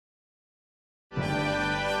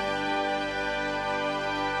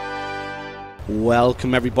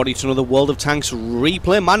Welcome everybody to another World of Tanks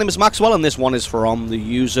replay. My name is Maxwell and this one is from the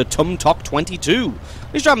user Tumtok22.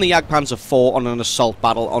 He's driving the Jagdpanzer 4 on an assault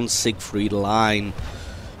battle on Siegfried Line.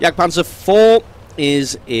 Jagdpanzer 4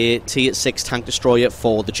 is a tier 6 tank destroyer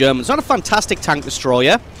for the Germans. Not a fantastic tank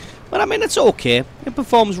destroyer, but I mean it's okay. It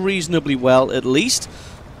performs reasonably well at least.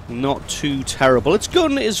 Not too terrible. Its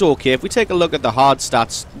gun is okay. If we take a look at the hard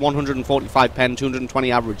stats, 145 pen,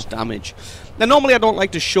 220 average damage. Now normally I don't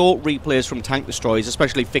like to show replays from tank destroyers,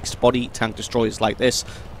 especially fixed body tank destroyers like this,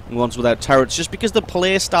 and ones without turrets, just because the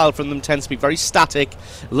play style from them tends to be very static,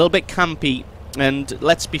 a little bit campy, and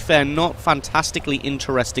let's be fair, not fantastically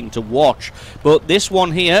interesting to watch. But this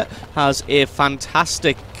one here has a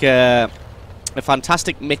fantastic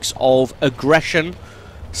mix of aggression,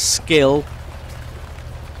 skill,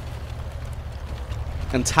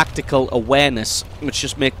 and tactical awareness, which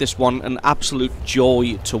just make this one an absolute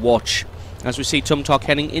joy to watch. As we see Tumtok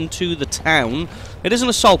heading into the town, it is an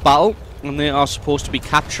assault battle, and they are supposed to be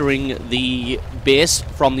capturing the base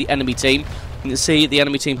from the enemy team. You can see the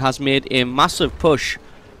enemy team has made a massive push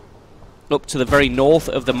up to the very north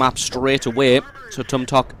of the map straight away. So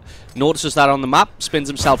Tumtok notices that on the map, spins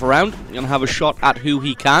himself around, and have a shot at who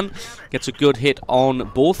he can. Gets a good hit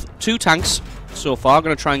on both. Two tanks so far.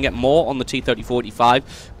 Going to try and get more on the T-34-85.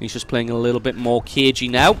 He's just playing a little bit more cagey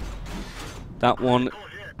now. That one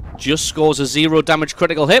just scores a 0 damage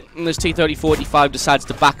critical hit, and this T-34-85 decides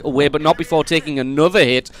to back away, but not before taking another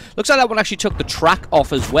hit. Looks like that one actually took the track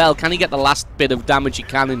off as well. Can he get the last bit of damage? He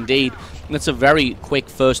can indeed. And that's a very quick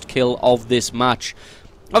first kill of this match.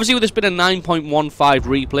 Obviously with this been a 9.15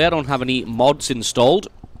 replay, I don't have any mods installed,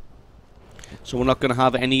 so we're not going to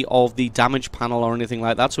have any of the damage panel or anything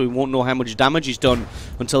like that, so we won't know how much damage he's done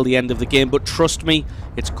until the end of the game. But trust me,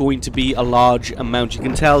 it's going to be a large amount. You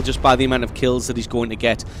can tell just by the amount of kills that he's going to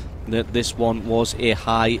get that this one was a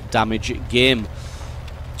high damage game.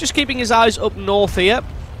 Just keeping his eyes up north here.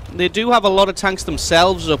 They do have a lot of tanks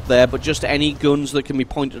themselves up there, but just any guns that can be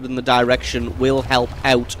pointed in the direction will help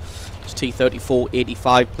out. It's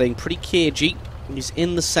T-34-85 playing pretty cagey. He's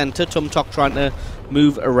in the centre. Tumtok trying to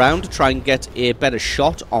move around to try and get a better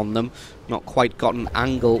shot on them. Not quite got an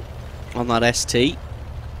angle on that ST.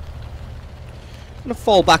 Gonna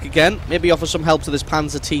fall back again. Maybe offer some help to this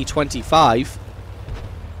Panzer T-25.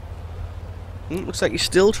 Looks like he's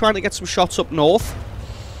still trying to get some shots up north.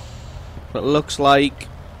 But it looks like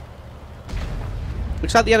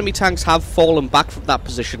the enemy tanks have fallen back from that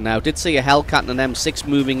position now. Did see a Hellcat and an M6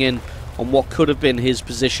 moving in on what could have been his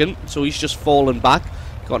position, so he's just fallen back,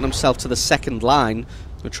 gotten himself to the second line.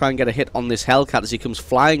 We'll try and get a hit on this Hellcat as he comes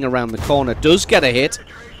flying around the corner. Does get a hit.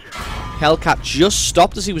 Hellcat just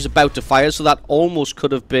stopped as he was about to fire, so that almost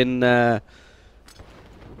could have been a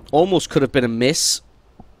miss.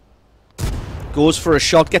 Goes for a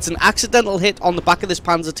shot, gets an accidental hit on the back of this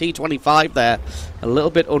Panzer T-25 there. A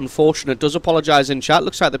little bit unfortunate. Does apologise in chat.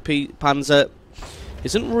 Looks like the Panzer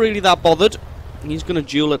isn't really that bothered. He's going to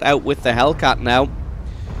duel it out with the Hellcat now.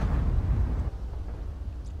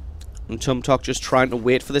 And Tumtok just trying to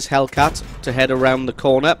wait for this Hellcat to head around the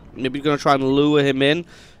corner. Maybe he's going to try and lure him in.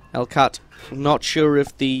 Hellcat, not sure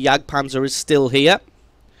if the Jagdpanzer is still here.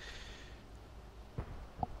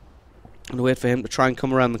 And wait for him to try and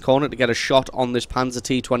come around the corner to get a shot on this Panzer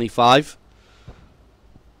T-25.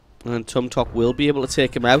 And Tumtok will be able to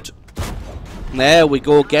take him out. There we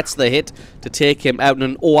go, gets the hit to take him out. And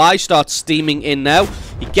an OI starts steaming in now.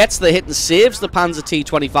 He gets the hit and saves the Panzer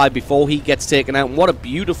T-25 before he gets taken out. And what a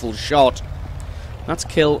beautiful shot. That's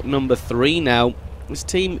kill number 3 now. This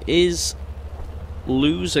team is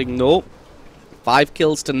losing though. 5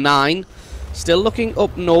 kills to 9. Still looking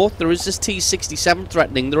up north. There is this T-67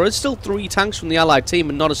 threatening. There are still 3 tanks from the Allied team,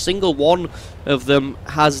 and not a single one of them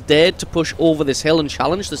has dared to push over this hill and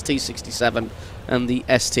challenge this T-67 and the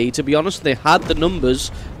ST. To be honest, they had the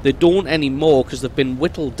numbers. They don't anymore because they've been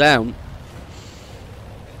whittled down.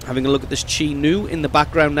 Having a look at this Chi-Nu in the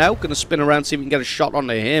background now. Going to spin around, see if we can get a shot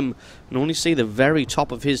onto him. And only see the very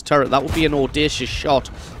top of his turret. That would be an audacious shot.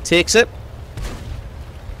 Takes it.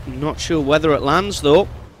 Not sure whether it lands though.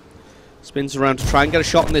 Spins around to try and get a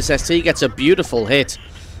shot on this ST. Gets a beautiful hit.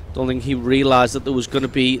 Don't think he realised that there was going to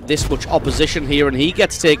be this much opposition here, and he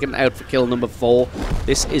gets taken out for kill number 4.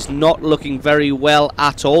 This is not looking very well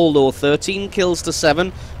at all though. 13 kills to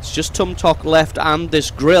 7. It's just Tumtok left and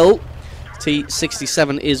this grill.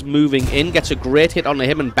 T-67 is moving in. Gets a great hit on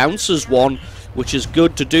him and bounces one, which is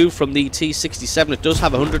good to do from the T-67. It does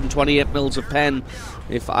have 128 mils of pen,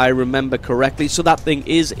 if I remember correctly, so that thing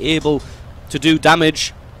is able to do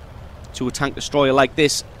damage to a tank destroyer like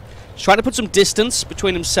this. He's trying to put some distance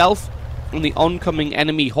between himself and the oncoming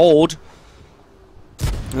enemy horde.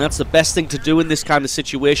 And that's the best thing to do in this kind of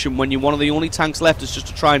situation when you're one of the only tanks left, is just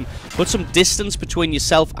to try and put some distance between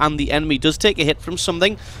yourself and the enemy. He does take a hit from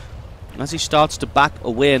something as he starts to back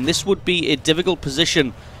away, and this would be a difficult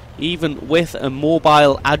position even with a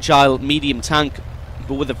mobile, agile, medium tank.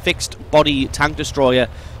 But with a fixed body tank destroyer,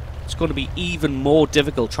 it's going to be even more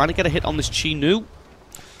difficult. Trying to get a hit on this Chi-Nu.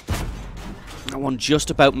 That one just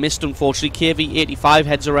about missed, unfortunately. Jgd.Pz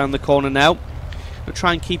heads around the corner now to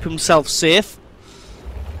try and keep himself safe.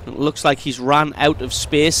 It looks like he's ran out of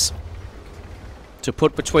space to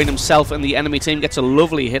put between himself and the enemy team. Gets a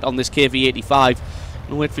lovely hit on this Jgd.Pz.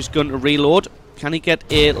 And wait for his gun to reload. Can he get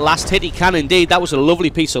a last hit? He can indeed. That was a lovely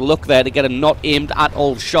piece of luck there to get a not aimed at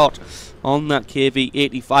all shot on that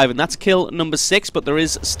Jgd.Pz. And that's kill number 6, but there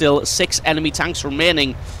is still 6 enemy tanks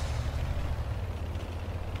remaining.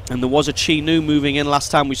 And there was a Chi-Nu moving in last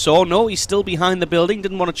time we saw. No, he's still behind the building.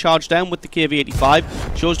 Didn't want to charge down with the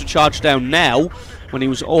Jgd.Pz. Chose to charge down now when he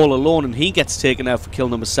was all alone, and he gets taken out for kill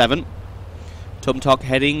number 7. Tumtok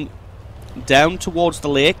heading down towards the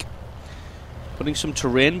lake, putting some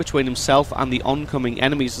terrain between himself and the oncoming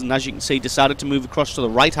enemies, and as you can see, decided to move across to the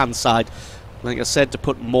right hand side, like I said, to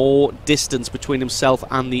put more distance between himself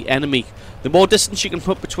and the enemy. The more distance you can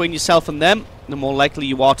put between yourself and them, the more likely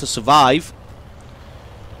you are to survive.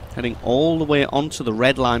 Heading all the way onto the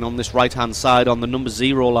red line on this right hand side, on the number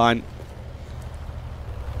 0 line.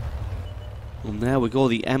 And there we go,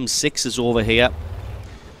 the M6 is over here.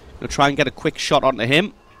 Gonna try and get a quick shot onto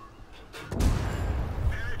him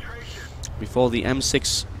before the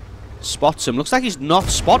M6 spots him. Looks like he's not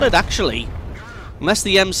spotted, actually. Unless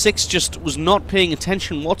the M6 just was not paying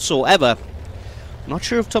attention whatsoever. I'm not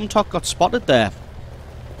sure if Tumtok got spotted there.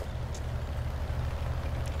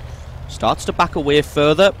 Starts to back away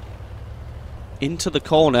further into the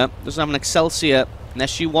corner. Doesn't have an Excelsior, an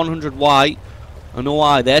SU-100Y, an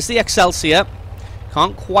OI. There's the Excelsior.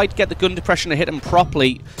 Can't quite get the gun depression to hit him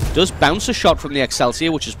properly. Does bounce a shot from the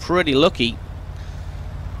Excelsior, which is pretty lucky.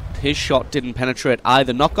 His shot didn't penetrate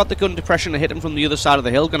either. Not got the gun depression to hit him from the other side of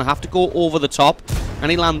the hill. Going to have to go over the top.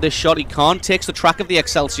 And he land this shot. He can't. Takes the track of the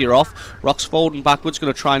Excelsior off. Rocks forward and backwards.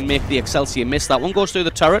 Going to try and make the Excelsior miss. That one goes through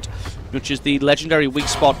the turret, which is the legendary weak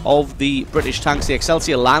spot of the British tanks. The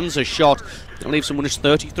Excelsior lands a shot. It leaves him with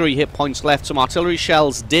 33 hit points left. Some artillery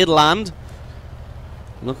shells did land.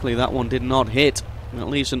 Luckily that one did not hit. That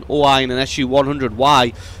leaves an OI and an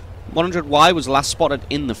SU-100Y. 100Y was last spotted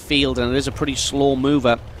in the field, and it is a pretty slow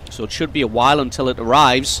mover, so it should be a while until it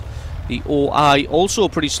arrives. The OI also a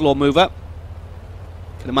pretty slow mover.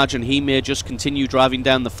 Can imagine he may just continue driving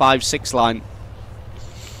down the 5-6 line.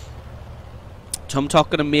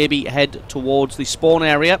 Tumtok gonna maybe head towards the spawn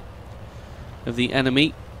area of the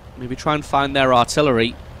enemy. Maybe try and find their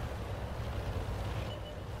artillery.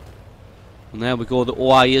 And there we go, the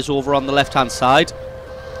OI is over on the left hand side.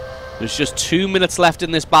 There's just 2 minutes left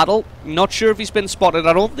in this battle. Not sure if he's been spotted.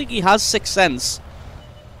 I don't think he has Sixth Sense.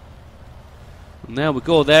 And there we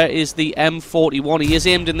go, there is the M41. He is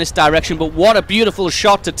aimed in this direction, but what a beautiful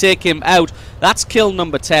shot to take him out. That's kill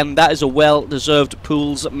number 10. That is a well-deserved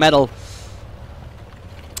Pools medal.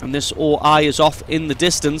 And this OI is off in the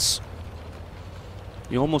distance.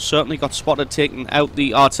 He almost certainly got spotted taking out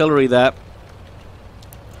the artillery there.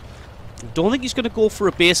 Don't think he's going to go for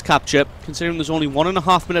a base capture, considering there's only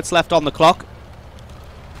 1.5 minutes left on the clock.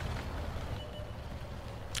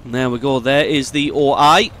 And there we go, there is the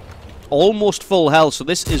OI. Almost full health, so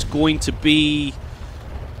this is going to be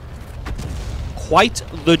quite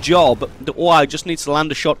the job. The OI just needs to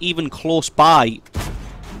land a shot even close by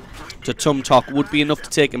to Tumtok, would be enough to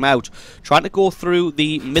take him out. Trying to go through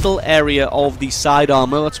the middle area of the side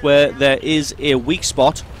armor. That's where there is a weak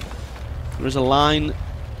spot. There is a line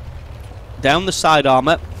down the side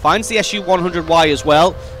armor. Finds the SU-100Y as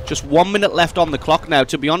well. Just 1 minute left on the clock now.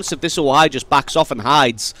 To be honest, if this OI just backs off and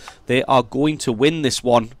hides, they are going to win this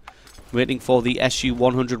one. Waiting for the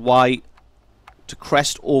SU-100Y to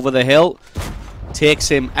crest over the hill. Takes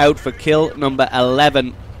him out for kill number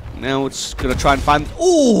 11. Now it's going to try and find...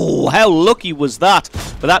 Ooh, how lucky was that?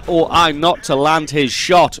 For that OI not to land his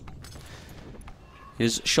shot.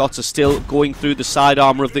 His shots are still going through the side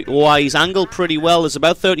armor of the OI. He's angled pretty well. There's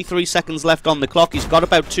about 33 seconds left on the clock. He's got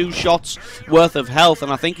about 2 shots worth of health,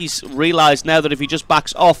 and I think he's realised now that if he just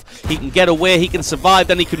backs off, he can get away, he can survive,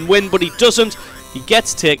 then he can win, but he doesn't. He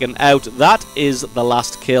gets taken out. That is the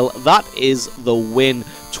last kill. That is the win.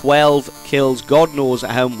 12 kills. God knows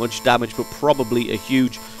how much damage, but probably a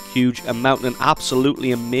huge amount. An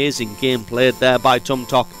absolutely amazing game played there by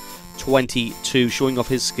Tumtok 22, showing off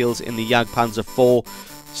his skills in the Jagdpanzer 4,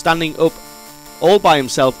 standing up all by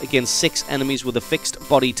himself against 6 enemies with a fixed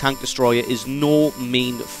body tank destroyer is no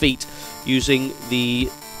mean feat, using the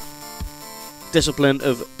discipline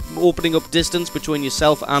of opening up distance between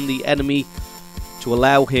yourself and the enemy to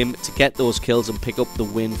allow him to get those kills and pick up the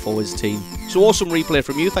win for his team. So awesome replay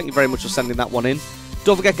from you. Thank you very much for sending that one in.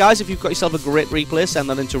 Don't forget, guys, if you've got yourself a great replay, send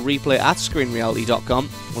that into replay@screenreality.com.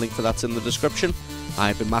 A link for that's in the description.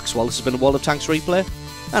 I've been Maxwell. This has been a World of Tanks replay,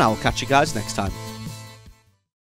 and I'll catch you guys next time.